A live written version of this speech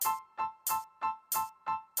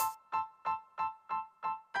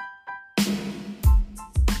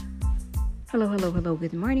Hello.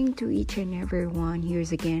 Good morning to each and everyone.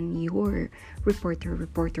 Here's again your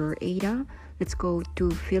reporter Ada. Let's go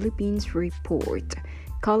to Philippines report.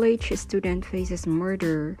 College student faces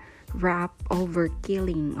murder rap over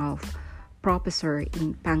killing of professor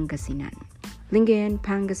in Pangasinan. Lingayen,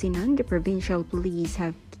 Pangasinan, the provincial police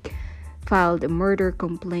have filed a murder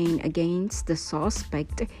complaint against the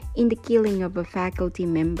suspect in the killing of a faculty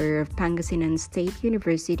member of Pangasinan State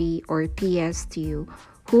University or PSTU,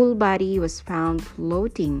 whose body was found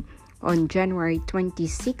floating on January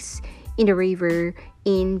 26 in the river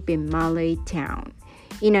in Bimale town.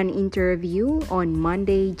 In an interview on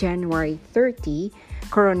Monday, January 30,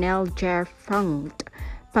 Colonel Jeff Fung,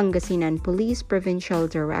 Pangasinan Police Provincial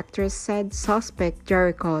Director, said suspect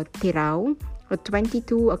Jericho Tirao, a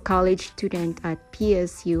 22, a college student at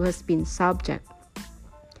PSU, has been subject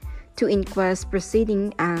to inquest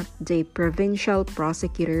proceeding at the Provincial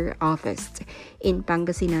Prosecutor Office in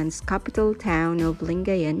Pangasinan's capital town of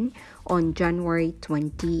Lingayen on January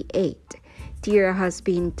 28. Tira has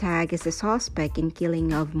been tagged as a suspect in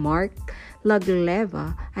killing of Mark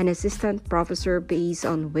Lagleva, an assistant professor, based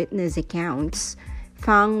on witness accounts.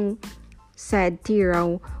 Fang said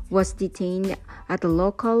Tira was detained at a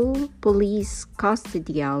local police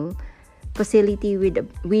custodial facility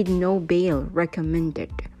with no bail recommended.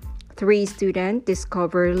 3 students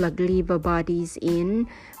discovered Lagleva bodies in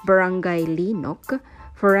Barangay Linok.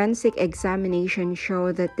 Forensic examination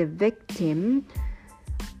showed that the victim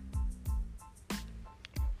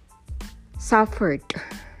suffered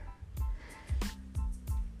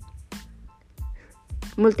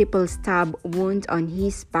multiple stab wounds on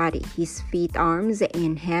his body. His feet, arms,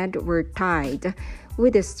 and head were tied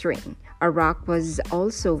with a string. A rock was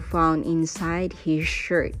also found inside his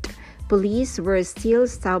shirt. Police were still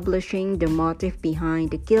establishing the motive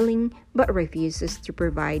behind the killing but refuses to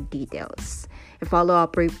provide details. A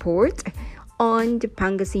follow-up report on the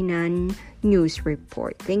Pangasinan News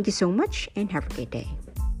Report. Thank you so much and have a good day.